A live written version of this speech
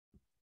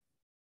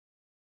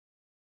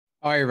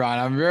All right, Ron,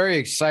 I'm very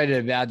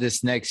excited about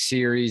this next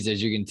series.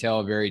 As you can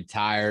tell, very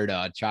tired.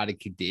 Try to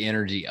keep the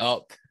energy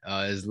up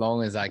as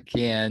long as I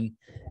can.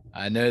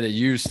 I know that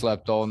you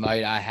slept all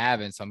night. I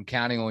haven't, so I'm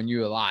counting on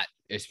you a lot,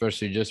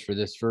 especially just for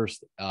this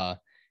first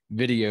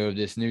video of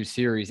this new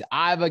series.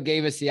 Iva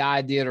gave us the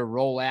idea to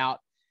roll out,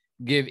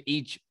 give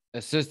each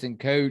assistant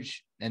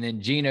coach and then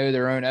Gino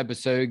their own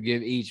episode,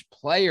 give each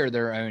player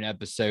their own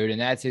episode. And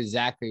that's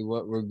exactly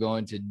what we're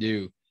going to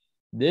do.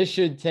 This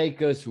should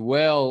take us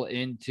well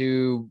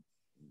into,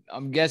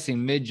 I'm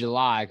guessing,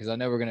 mid-July, because I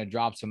know we're going to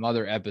drop some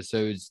other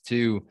episodes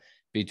too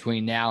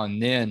between now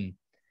and then.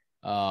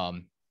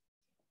 Um,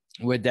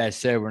 with that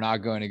said, we're not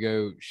going to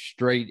go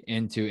straight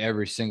into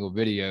every single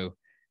video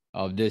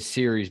of this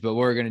series, but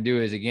what we're going to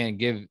do is, again,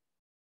 give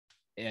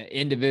an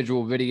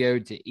individual video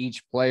to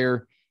each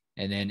player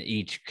and then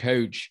each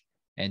coach.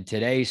 And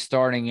today,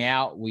 starting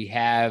out, we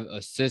have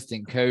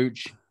assistant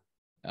coach,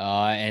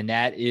 and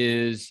that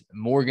is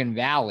Morgan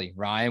Valley,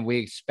 Ryan. We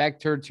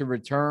expect her to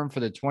return for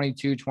the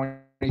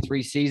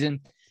 22-23 season.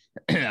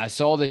 I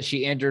saw that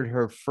she entered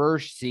her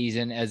first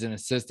season as an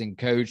assistant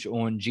coach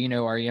on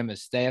Gino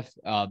Ariema's staff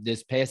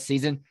this past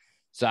season.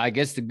 So I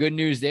guess the good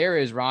news there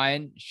is,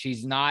 Ryan,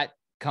 she's not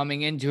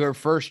coming into her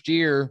first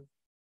year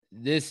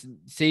this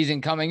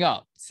season coming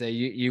up. So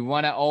you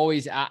want to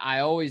always, I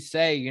always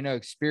say,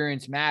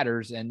 experience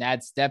matters, and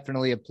that's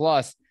definitely a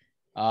plus.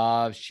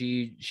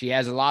 She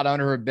has a lot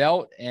under her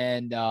belt,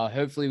 and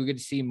hopefully we get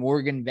to see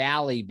Morgan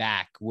Valley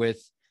back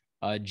with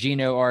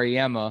Gino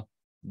Ariema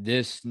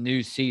this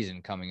new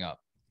season coming up.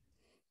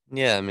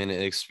 Yeah, I mean,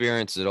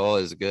 experience at all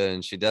is good,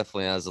 and she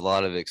definitely has a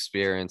lot of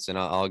experience, and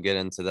I'll get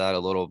into that a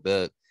little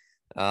bit.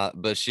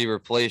 But she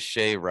replaced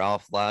Shay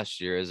Ralph last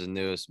year as the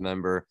newest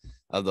member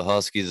of the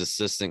Huskies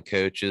assistant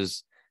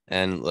coaches,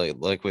 and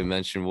like we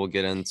mentioned, we'll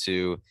get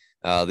into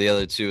the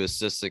other two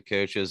assistant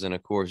coaches, and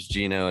of course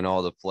Gino and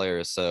all the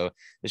players. So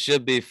it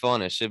should be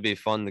fun. It should be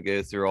fun to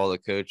go through all the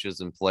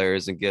coaches and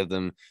players and give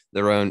them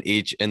their own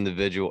each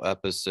individual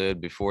episode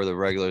before the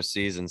regular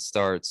season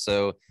starts.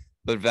 So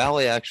but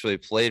Valley actually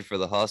played for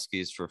the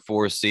Huskies for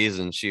 4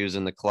 seasons. She was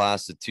in the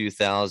class of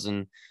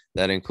 2000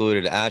 that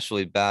included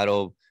Ashley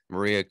Battle,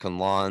 Maria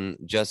Conlon,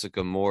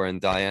 Jessica Moore,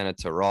 and Diana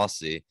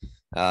Taurasi.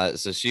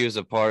 So she was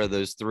a part of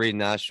those three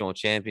national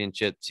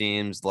championship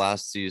teams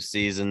last 2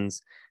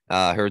 seasons.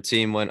 Her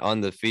team went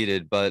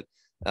undefeated, but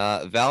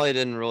Valley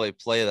didn't really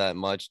play that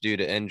much due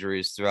to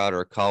injuries throughout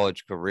her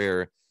college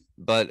career.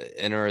 But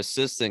in her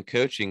assistant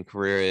coaching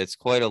career, it's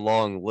quite a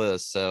long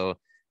list. So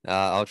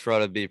I'll try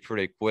to be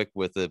pretty quick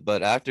with it.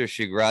 But after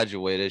she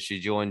graduated, she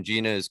joined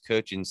Gino's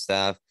coaching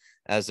staff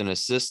as an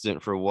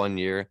assistant for 1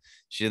 year.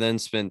 She then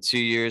spent 2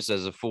 years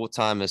as a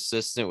full-time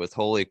assistant with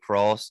Holy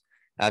Cross.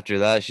 After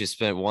that, she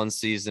spent 1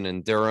 season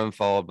in Durham,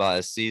 followed by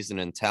a season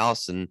in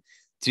Towson.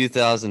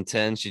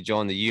 2010, she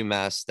joined the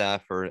UMass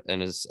staff in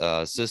his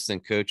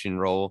assistant coaching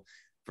role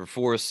for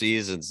 4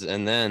 seasons,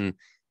 and then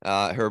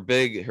her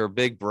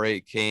big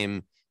break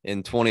came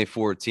in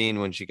 2014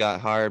 when she got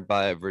hired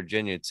by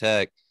Virginia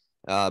Tech,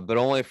 but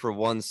only for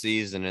 1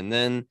 season. And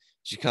then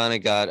she kind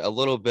of got a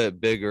little bit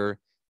bigger.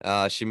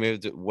 She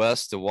moved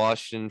west to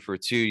Washington for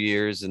 2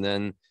 years, and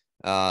then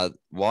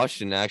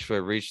Washington actually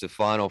reached the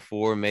Final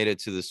Four, made it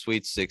to the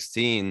Sweet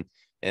 16.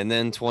 And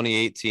then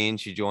 2018,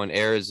 she joined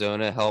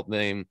Arizona, helped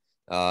them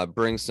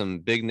bring some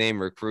big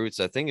name recruits.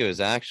 I think it was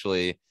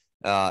actually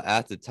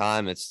at the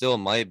time, it still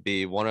might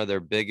be one of their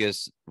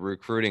biggest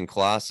recruiting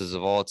classes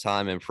of all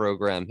time in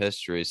program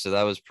history. So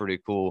that was pretty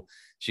cool.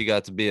 She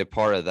got to be a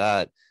part of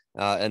that.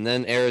 And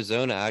then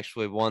Arizona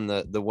actually won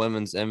the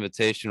women's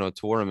invitational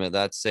tournament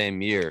that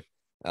same year.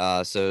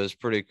 So it was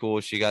pretty cool.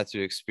 She got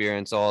to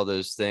experience all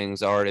those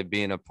things already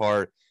being a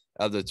part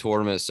of the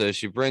tournament. So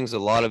she brings a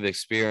lot of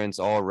experience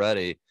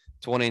already.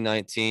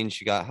 2019,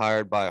 she got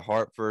hired by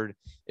Hartford.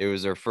 It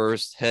was her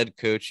first head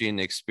coaching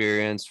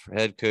experience,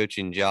 head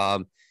coaching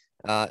job.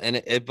 But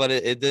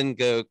it didn't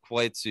go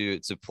quite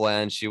to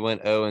plan. She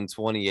went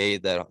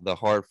 0-28. That the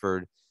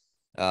Hartford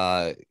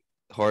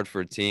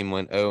team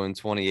went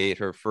 0-28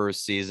 her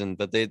first season,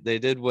 but they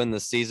did win the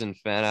season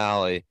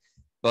finale.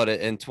 But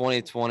in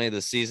 2020,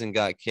 the season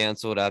got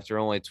canceled after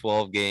only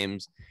 12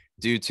 games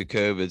due to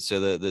COVID. So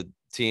the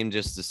team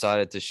just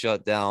decided to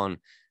shut down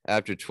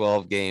after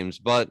 12 games.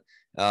 But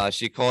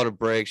she called a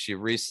break. She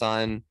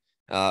re-signed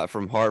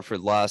from Hartford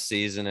last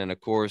season, and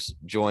of course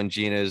joined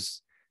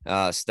Gina's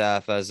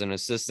staff as an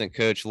assistant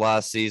coach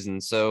last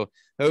season. So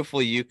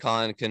hopefully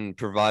UConn can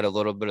provide a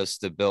little bit of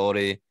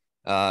stability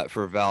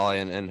for Valley,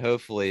 and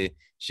hopefully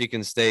she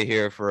can stay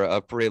here for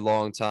a pretty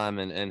long time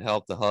and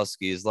help the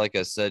Huskies. Like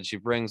I said, she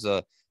brings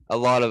a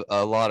lot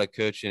of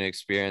coaching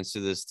experience to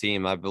this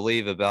team. I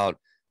believe about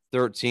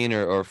 13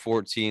 or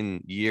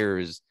 14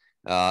 years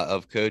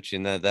of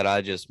coaching that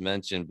I just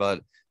mentioned.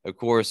 But of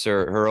course,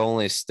 her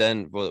only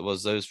stint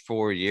was those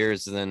 4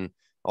 years, and then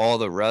all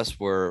the rest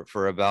were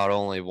for about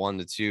only 1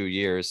 to 2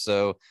 years.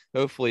 So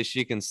hopefully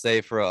she can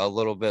stay for a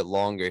little bit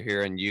longer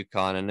here in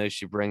UConn. I know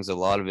she brings a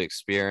lot of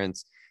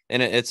experience,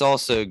 and it's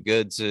also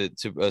good to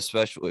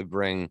especially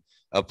bring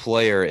a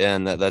player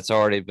in that's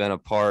already been a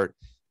part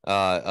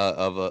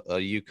of a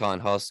UConn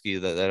Husky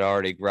that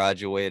already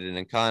graduated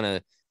and kind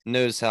of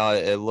knows how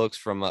it looks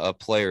from a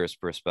player's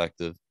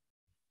perspective.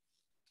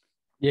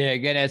 Yeah,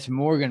 again, that's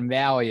Morgan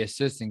Valley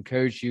assistant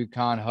coach,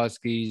 UConn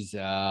Huskies,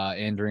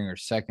 entering her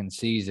second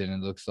season.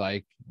 It looks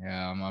like.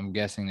 I'm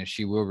guessing that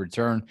she will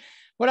return.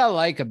 What I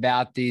like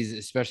about these,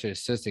 especially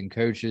assistant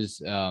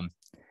coaches,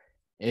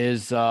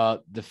 is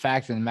the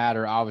fact of the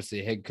matter.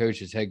 Obviously, head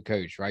coach is head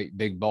coach, right?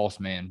 Big boss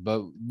man.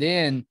 But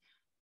then,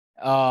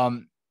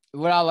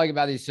 what I like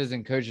about these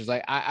assistant coaches,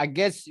 like I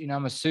guess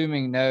I'm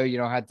assuming no, you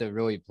don't have to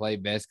really play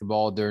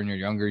basketball during your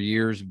younger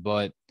years,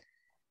 but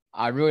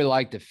I really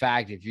like the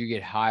fact if you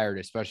get hired,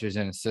 especially as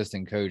an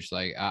assistant coach,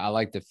 like I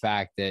like the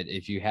fact that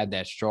if you had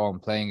that strong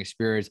playing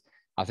experience,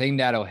 I think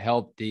that'll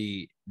help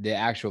the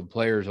actual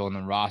players on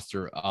the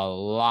roster a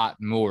lot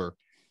more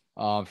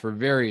for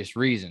various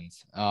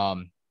reasons.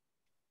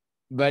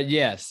 But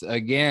yes,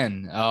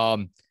 again,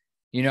 I'm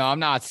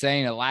not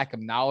saying a lack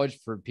of knowledge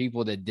for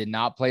people that did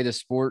not play the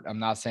sport. I'm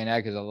not saying that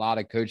because a lot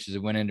of coaches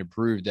have went in to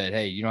prove that,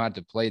 hey, you don't have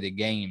to play the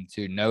game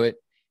to know it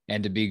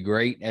and to be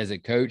great as a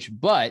coach.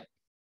 But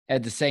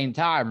at the same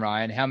time,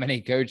 Ryan, how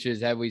many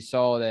coaches have we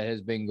saw that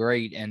has been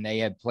great and they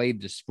have played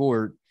the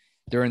sport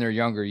during their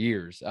younger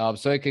years?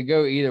 So it could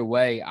go either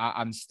way.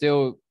 I'm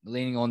still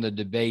leaning on the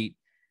debate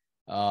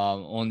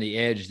on the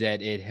edge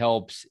that it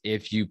helps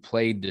if you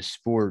played the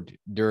sport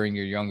during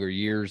your younger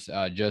years,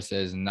 just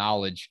as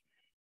knowledge,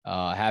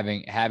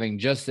 having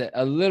just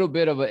a little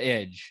bit of an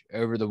edge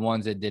over the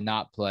ones that did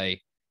not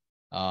play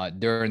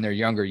during their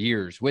younger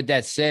years. With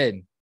that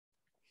said,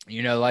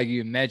 like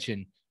you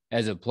mentioned,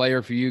 as a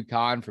player for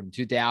UConn from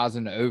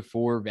 2000 to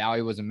 04,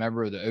 Valley was a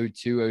member of the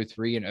 02,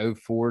 03, and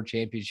 04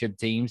 championship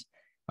teams.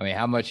 I mean,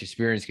 how much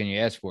experience can you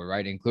ask for,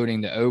 right?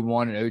 Including the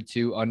 01 and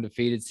 02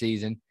 undefeated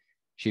season.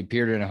 She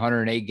appeared in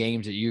 108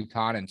 games at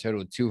UConn and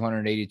totaled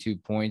 282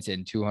 points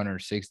and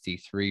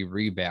 263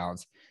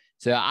 rebounds.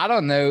 So I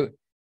don't know.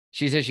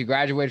 She said she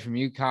graduated from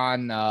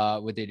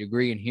UConn with a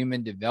degree in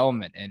human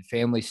development and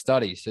family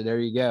studies. So there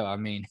you go. I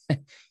mean,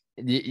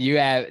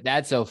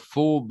 that's a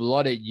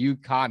full-blooded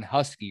UConn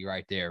Husky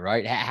right there,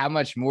 right? How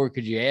much more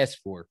could you ask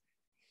for?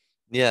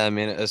 Yeah, I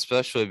mean,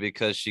 especially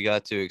because she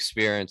got to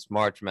experience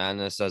March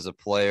Madness as a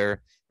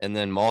player and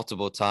then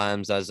multiple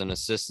times as an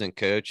assistant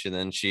coach. And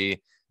then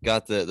she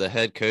got the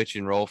head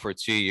coaching role for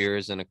 2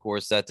 years. And of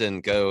course, that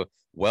didn't go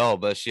well,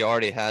 but she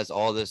already has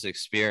all this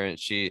experience.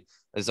 She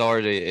has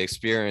already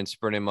experienced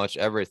pretty much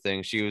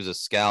everything. She was a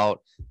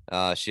scout.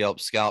 She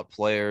helped scout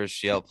players.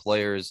 She helped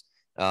players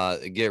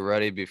get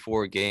ready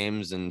before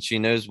games. And she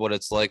knows what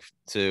it's like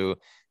to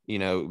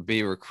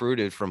be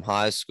recruited from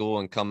high school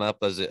and come up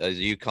as a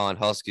UConn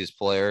Huskies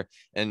player.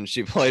 And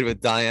she played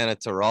with Diana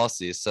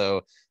Taurasi.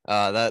 So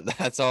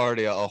that's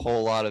already a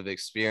whole lot of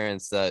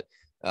experience that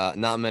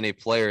not many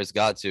players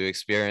got to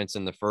experience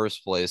in the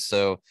first place.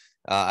 So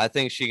I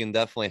think she can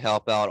definitely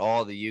help out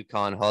all the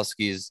UConn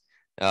Huskies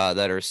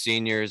that are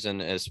seniors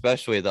and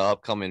especially the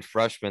upcoming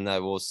freshmen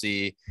that we'll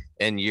see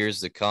in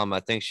years to come. I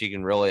think she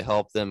can really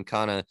help them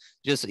kind of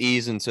just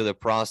ease into the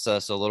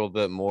process a little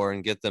bit more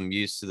and get them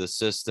used to the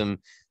system.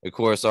 Of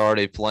course,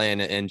 already playing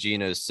in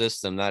Gino's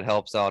system, that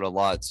helps out a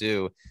lot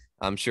too.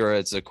 I'm sure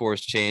it's of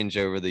course changed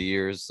over the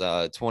years,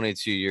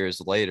 22 years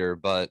later,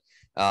 but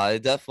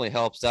it definitely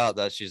helps out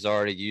that she's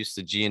already used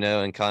to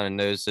Gino and kind of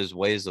knows his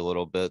ways a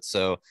little bit.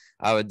 So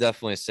I would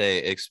definitely say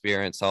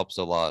experience helps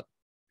a lot.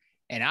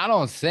 And I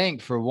don't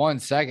think for one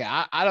second,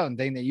 I don't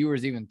think that you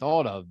was even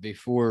thought of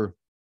before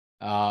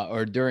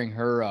or during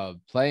her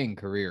playing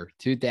career,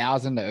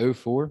 2000 to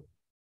 04.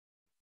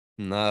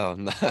 No,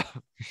 no.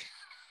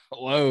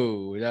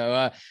 Whoa.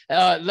 No,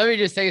 let me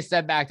just take a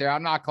step back there.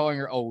 I'm not calling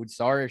her old.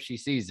 Sorry if she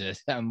sees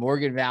this.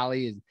 Morgan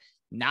Valley is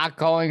not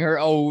calling her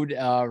old,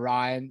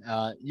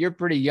 Ryan. You're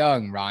pretty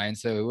young, Ryan,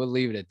 so we'll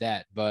leave it at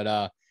that.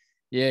 But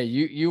yeah,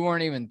 you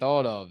weren't even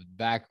thought of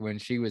back when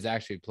she was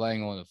actually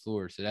playing on the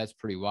floor. So that's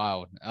pretty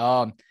wild.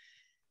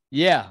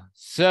 Yeah.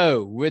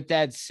 So with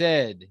that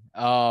said,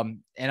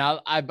 and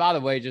I by the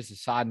way, just a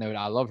side note,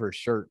 I love her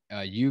shirt,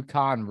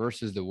 UConn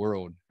versus the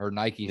world, her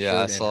Nike Yeah, I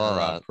shirt and saw her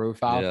that.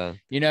 profile.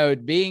 Yeah.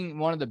 Being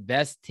one of the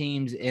best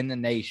teams in the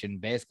nation,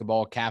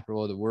 basketball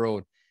capital of the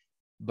world,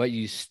 but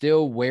you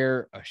still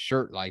wear a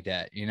shirt like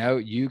that,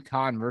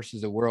 UConn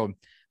versus the world.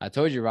 I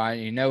told you, Ryan,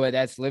 you know what?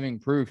 That's living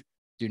proof.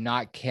 Do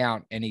not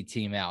count any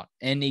team out.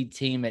 Any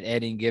team at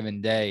any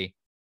given day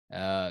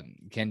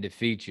can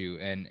defeat you,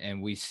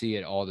 and we see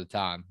it all the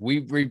time.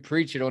 We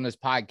preach it on this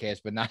podcast,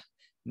 but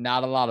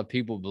not a lot of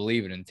people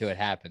believe it until it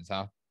happens,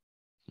 huh?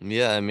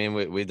 Yeah, I mean,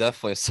 we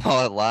definitely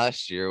saw it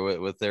last year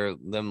with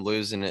them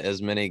losing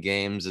as many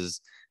games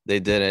as they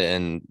did it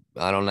in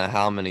I don't know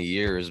how many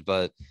years,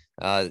 but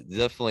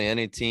definitely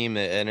any team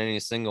at any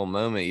single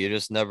moment, you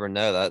just never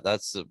know.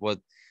 That's what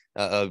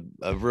a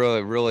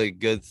really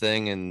good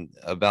thing and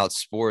about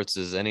sports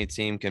is any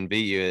team can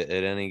beat you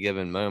at any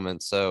given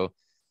moment. So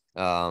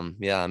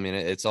yeah, I mean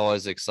it's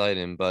always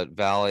exciting. But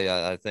Valley,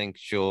 I think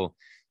she'll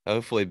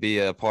hopefully be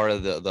a part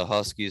of the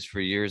Huskies for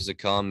years to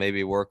come.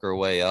 Maybe work her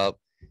way up.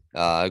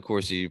 Of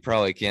course, you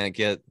probably can't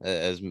get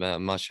as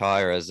much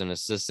higher as an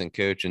assistant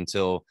coach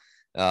until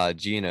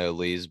Gino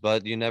leaves,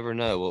 but you never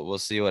know. We'll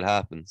see what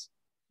happens.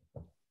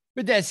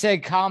 With that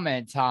said,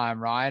 comment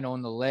time, Ryan.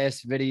 On the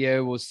last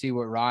video, we'll see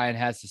what Ryan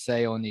has to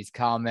say on these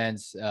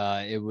comments.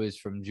 It was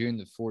from June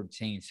the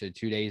 14th, so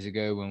 2 days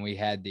ago when we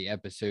had the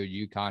episode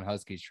UConn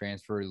Huskies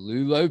transfer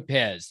Lou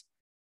Lopez.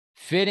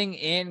 Fitting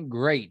in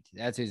great.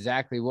 That's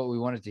exactly what we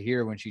wanted to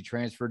hear when she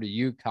transferred to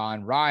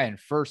UConn. Ryan,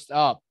 first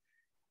up,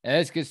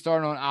 let's get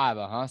started on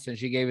Iva, since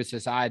she gave us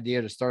this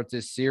idea to start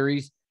this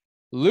series.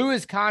 Lou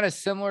is kind of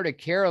similar to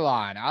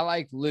Caroline. I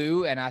like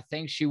Lou, and I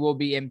think she will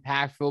be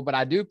impactful, but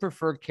I do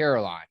prefer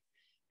Caroline.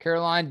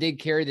 Caroline did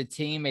carry the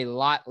team a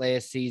lot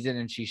last season,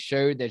 and she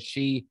showed that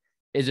she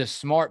is a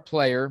smart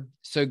player.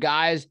 So,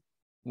 guys,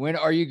 when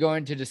are you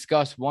going to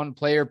discuss one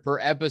player per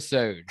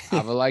episode?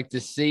 I would like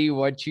to see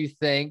what you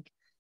think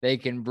they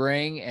can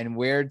bring and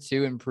where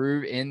to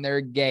improve in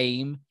their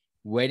game.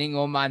 Waiting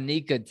on my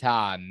Nika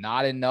time.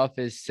 Not enough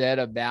is said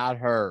about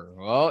her.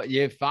 Well,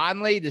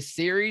 finally, the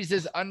series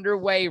is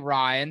underway,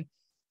 Ryan.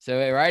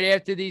 So right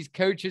after these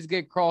coaches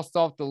get crossed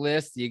off the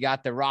list, you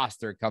got the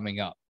roster coming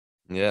up.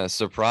 Yeah,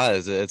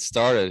 surprise. It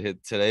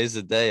started. Today's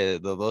the day.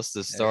 The list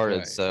has started.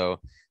 Right. So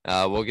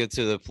we'll get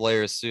to the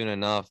players soon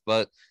enough.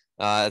 But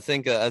I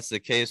think that's the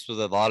case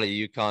with a lot of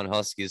UConn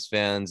Huskies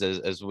fans,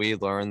 as we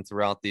learned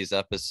throughout these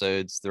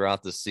episodes,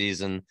 throughout the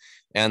season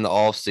and the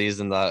off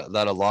season,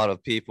 that a lot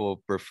of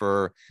people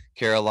prefer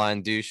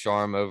Caroline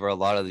Ducharme over a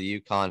lot of the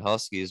UConn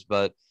Huskies.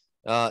 But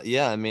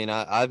yeah, I mean,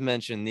 I've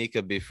mentioned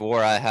Nika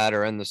before. I had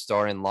her in the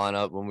starting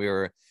lineup when we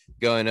were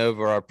going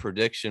over our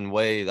prediction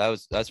way.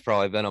 That's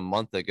probably been a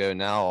month ago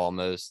now,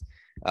 almost.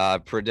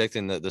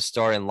 Predicting the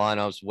starting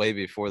lineups way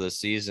before the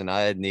season.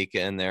 I had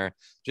Nika in there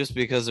just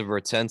because of her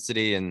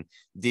intensity and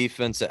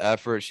defensive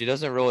effort. She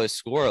doesn't really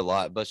score a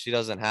lot, but she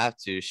doesn't have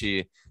to.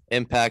 She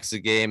impacts the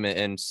game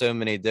in so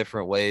many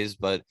different ways.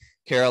 But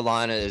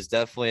Carolina is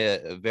definitely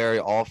a very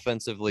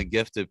offensively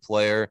gifted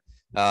player.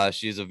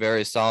 She's a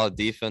very solid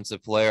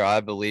defensive player,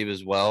 I believe,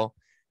 as well.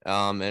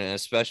 And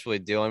especially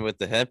dealing with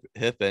the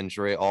hip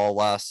injury all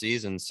last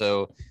season.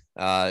 So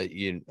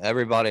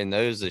everybody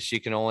knows that she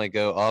can only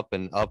go up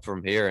and up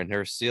from here, and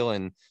her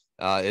ceiling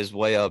is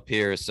way up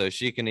here. So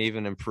she can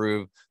even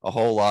improve a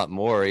whole lot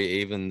more,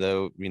 even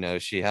though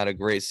she had a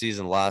great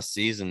season last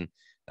season.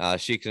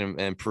 She can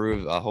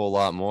improve a whole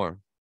lot more.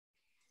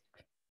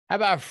 How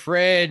about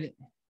Fred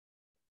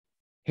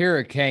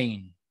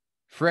Hurricane?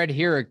 Fred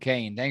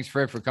Hurricane. Thanks,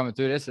 Fred, for coming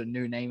through. That's a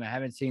new name. I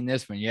haven't seen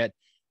this one yet.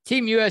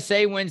 Team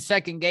USA wins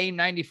second game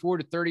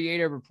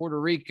 94-38 over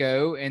Puerto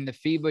Rico in the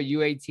FIBA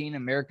U18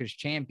 America's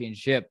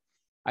Championship.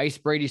 Ice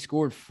Brady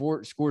scores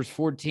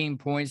 14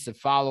 points to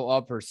follow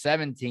up her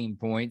 17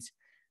 points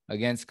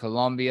against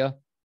Colombia.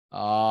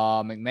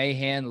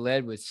 McMahon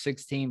led with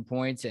 16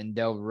 points and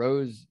Del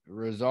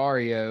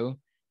Rosario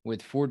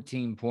with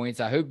 14 points.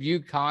 I hope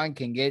UConn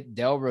can get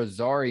Del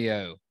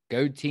Rosario.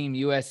 Go Team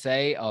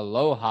USA.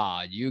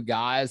 Aloha. You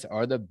guys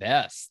are the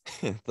best.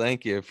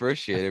 Thank you.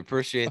 Appreciate it.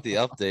 Appreciate the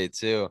update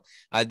too.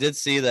 I did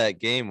see that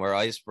game where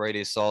Ice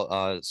Brady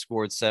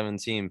scored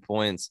 17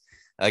 points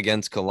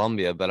against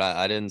Colombia, but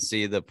I didn't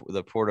see the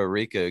Puerto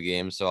Rico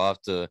game. So I'll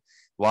have to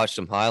watch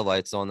some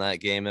highlights on that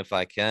game if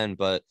I can.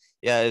 But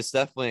yeah, it's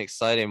definitely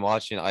exciting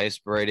watching Ice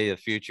Brady, a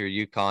future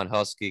UConn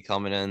Husky,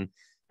 coming in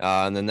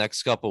the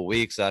next couple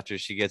weeks after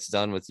she gets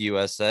done with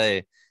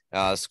USA,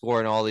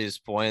 scoring all these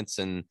points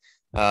and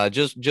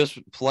just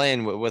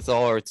playing with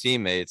all our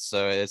teammates.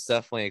 So it's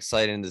definitely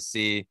exciting to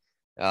see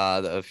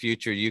the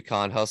future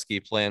UConn Husky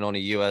playing on a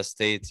U.S.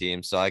 state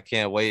team. So I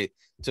can't wait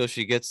till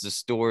she gets to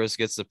stores,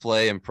 gets to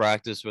play and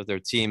practice with her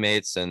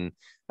teammates, and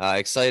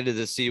excited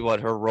to see what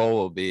her role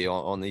will be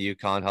on the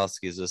UConn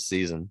Huskies this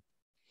season.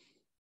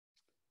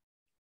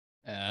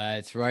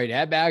 That's right.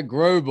 How about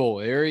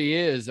Grobel? There he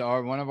is,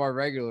 one of our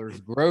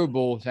regulars.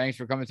 Grobel, thanks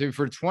for coming through.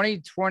 For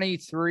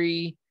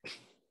 2023,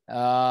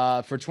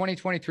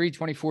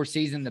 2023-24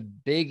 season, the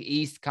Big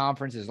East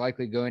Conference is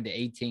likely going to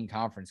 18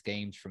 conference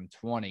games from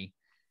 20.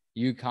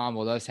 UConn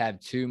will thus have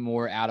 2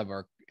 more out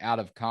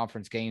of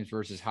conference games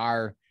versus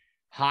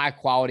high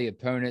quality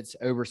opponents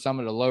over some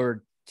of the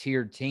lower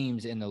tier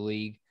teams in the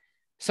league.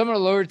 Some of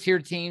the lower tier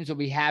teams will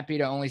be happy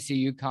to only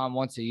see UConn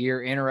once a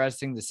year.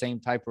 Interesting, the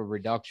same type of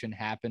reduction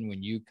happened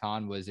when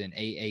UConn was in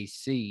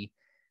AAC.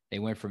 They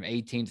went from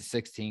 18 to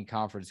 16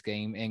 conference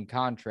game. In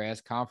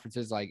contrast,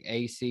 conferences like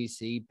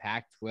ACC,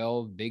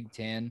 Pac-12, Big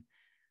Ten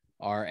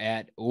are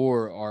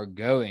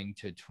going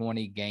to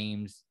 20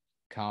 games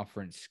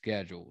conference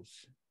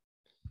schedules.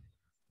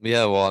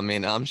 Yeah, well, I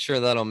mean, I'm sure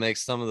that'll make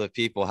some of the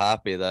people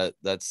happy that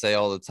say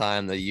all the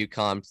time that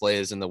UConn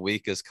plays in the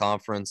weakest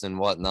conference and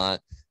whatnot.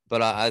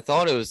 But I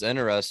thought it was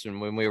interesting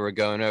when we were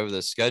going over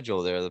the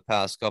schedule there the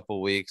past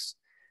couple weeks.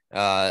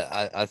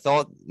 I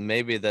thought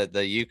maybe that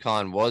the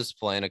UConn was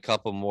playing a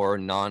couple more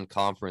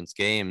non-conference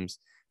games,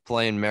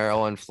 playing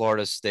Maryland,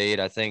 Florida State.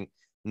 I think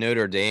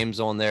Notre Dame's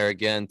on there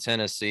again,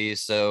 Tennessee.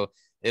 So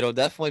it'll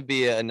definitely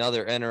be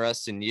another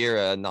interesting year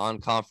of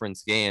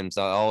non-conference games.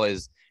 I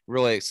always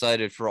really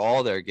excited for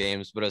all their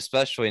games, but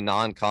especially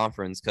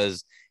non-conference,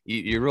 because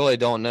you really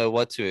don't know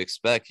what to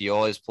expect. You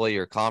always play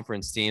your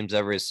conference teams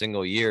every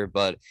single year,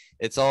 but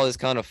it's always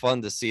kind of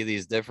fun to see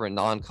these different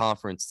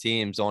non-conference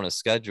teams on a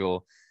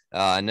schedule.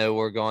 I know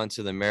we're going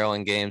to the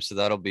Maryland game, so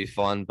that'll be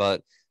fun.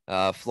 But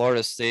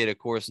Florida State, of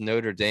course,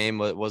 Notre Dame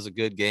was a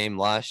good game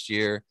last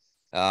year.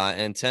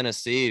 And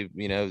Tennessee,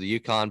 the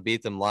UConn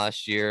beat them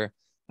last year.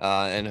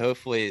 And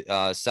hopefully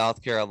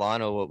South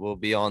Carolina will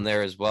be on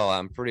there as well.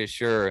 I'm pretty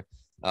sure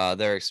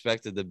they're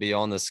expected to be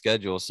on the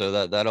schedule.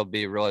 So that'll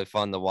be really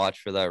fun to watch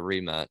for that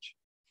rematch.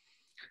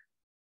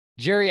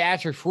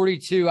 Geriatric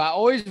 42. I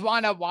always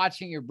wind up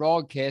watching your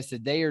broadcast a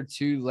day or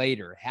two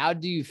later. How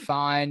do you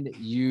find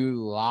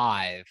you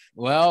live?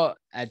 Well,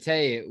 I tell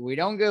you, we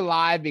don't go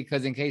live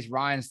because in case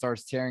Ryan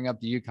starts tearing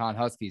up the UConn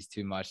Huskies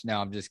too much. No,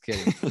 I'm just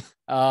kidding.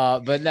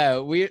 But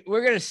no, we're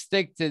going to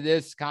stick to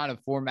this kind of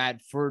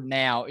format for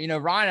now.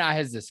 Ryan and I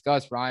has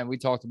discussed, Ryan, we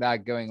talked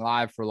about going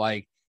live for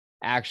like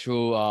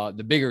actual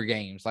the bigger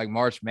games like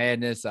March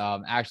Madness,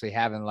 actually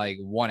having like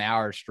 1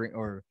 hour stream,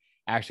 or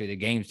actually the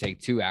games take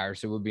 2 hours,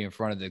 so we'll be in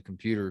front of the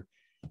computer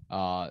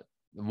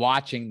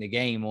watching the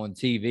game on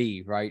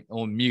TV, right,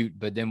 on mute,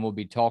 but then we'll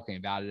be talking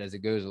about it as it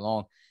goes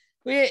along.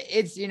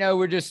 It's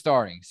we're just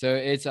starting, so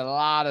it's a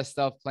lot of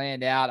stuff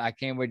planned out. I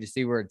can't wait to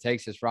see where it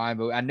takes us, Ryan,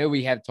 but I know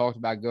we have talked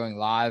about going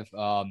live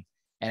and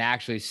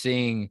actually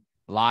seeing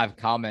live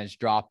comments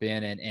drop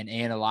in and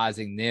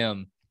analyzing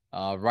them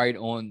right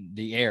on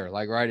the air,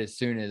 like right as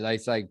soon as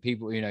it's like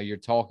people, you're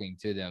talking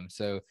to them.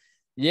 So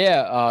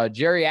yeah,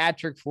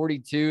 Geriatric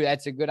 42,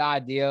 that's a good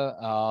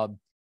idea.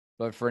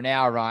 But for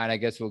now, Ryan, I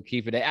guess we'll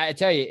keep it. I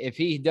tell you, if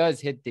he does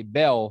hit the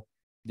bell,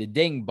 the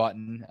ding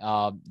button,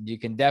 you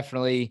can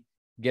definitely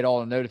get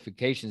all the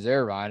notifications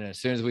there, Ryan. And as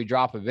soon as we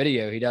drop a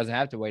video, he doesn't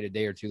have to wait a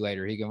day or two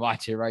later. He can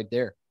watch it right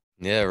there.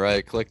 Yeah,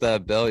 right. Click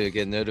that bell, you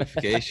get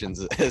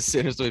notifications as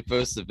soon as we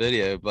post the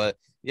video. But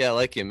yeah,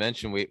 like you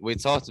mentioned, we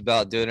talked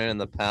about doing it in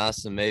the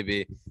past, and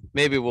maybe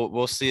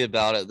we'll see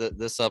about it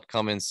this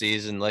upcoming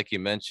season. Like you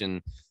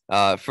mentioned,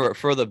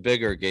 for the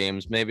bigger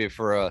games, maybe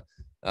for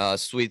a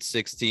Sweet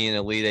 16,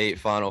 Elite 8,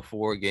 Final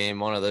Four game,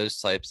 one of those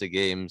types of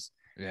games.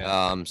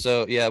 Yeah.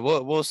 So yeah,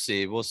 we'll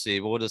see.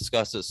 We'll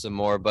discuss it some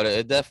more, but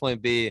it definitely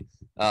be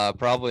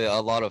probably a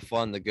lot of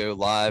fun to go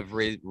live,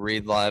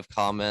 read live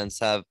comments,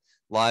 have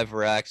live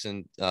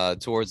reaction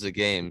towards the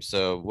game.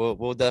 So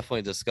we'll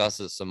definitely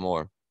discuss it some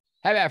more.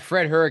 How about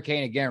Fred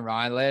Hurricane again,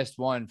 Ryan? Last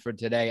one for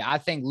today. I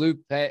think Lou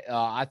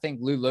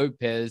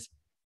Lopez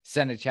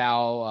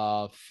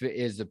Senecal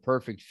is the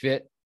perfect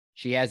fit.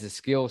 She has a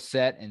skill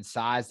set and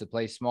size to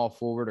play small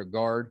forward or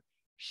guard.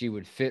 She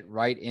would fit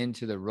right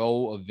into the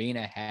role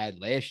Avina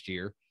had last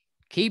year.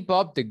 Keep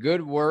up the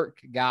good work,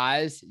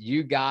 guys.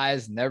 You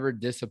guys never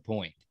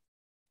disappoint.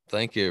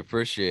 Thank you.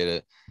 Appreciate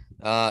it.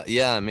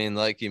 Yeah, I mean,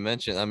 like you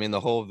mentioned, I mean, the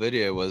whole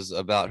video was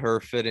about her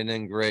fitting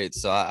in great.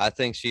 So I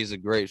think she's a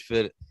great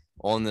fit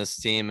on this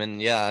team. And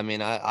yeah, I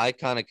mean, I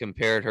kind of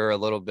compared her a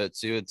little bit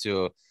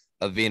to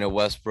Avina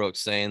Westbrook,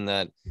 saying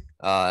that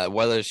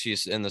whether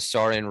she's in the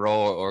starting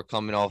role or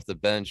coming off the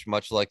bench,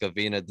 much like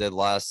Avina did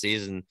last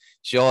season,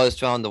 she always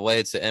found a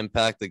way to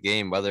impact the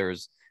game, whether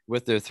it's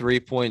with their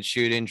 3-point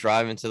shooting,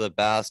 driving to the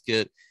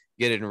basket,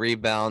 getting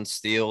rebounds,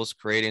 steals,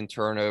 creating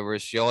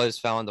turnovers. She always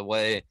found a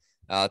way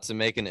to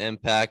make an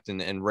impact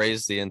and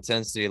raise the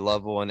intensity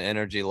level and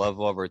energy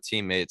level of her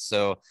teammates.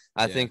 So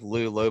I think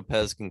Lou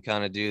Lopez can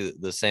kind of do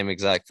the same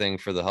exact thing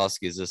for the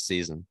Huskies this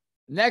season.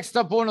 Next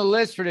up on the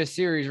list for this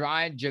series,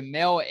 Ryan,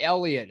 Jamel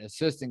Elliott,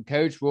 assistant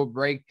coach. We'll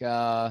break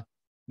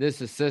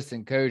this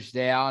assistant coach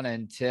down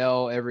and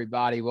tell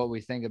everybody what we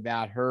think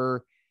about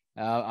her.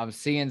 I'm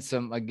seeing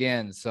some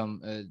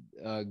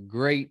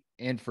great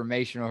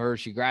information on her.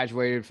 She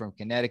graduated from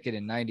Connecticut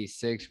in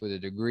 '96 with a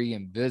degree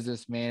in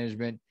business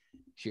management.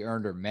 She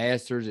earned her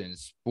master's in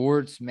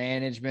sports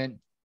management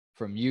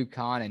from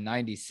UConn in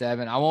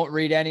 '97. I won't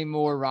read any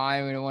more,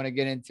 Ryan. We don't want to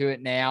get into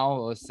it now.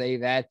 We'll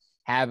save that.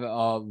 Have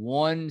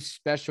one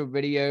special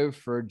video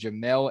for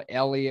Jamel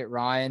Elliott,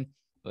 Ryan.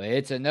 But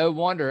it's a no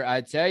wonder.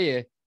 I tell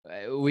you,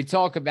 we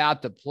talk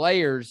about the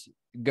players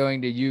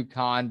going to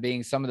UConn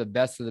being some of the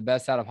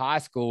best out of high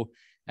school.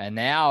 And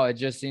now it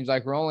just seems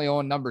like we're only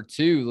on number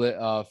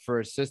 2 for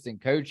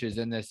assistant coaches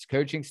in this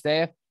coaching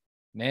staff.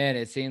 Man,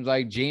 it seems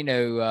like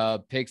Gino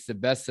picks the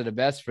best of the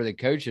best for the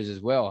coaches as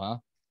well, huh?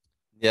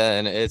 Yeah,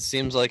 and it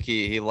seems like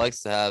he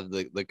likes to have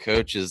the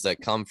coaches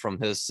that come from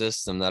his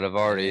system that have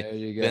already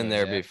been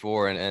there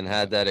before and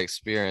had that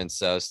experience.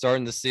 So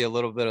starting to see a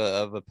little bit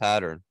of a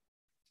pattern.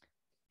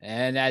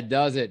 And that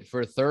does it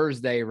for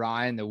Thursday,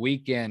 Ryan. The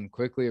weekend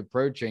quickly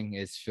approaching.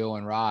 Is Phil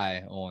and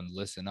Rye on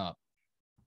Listen Up.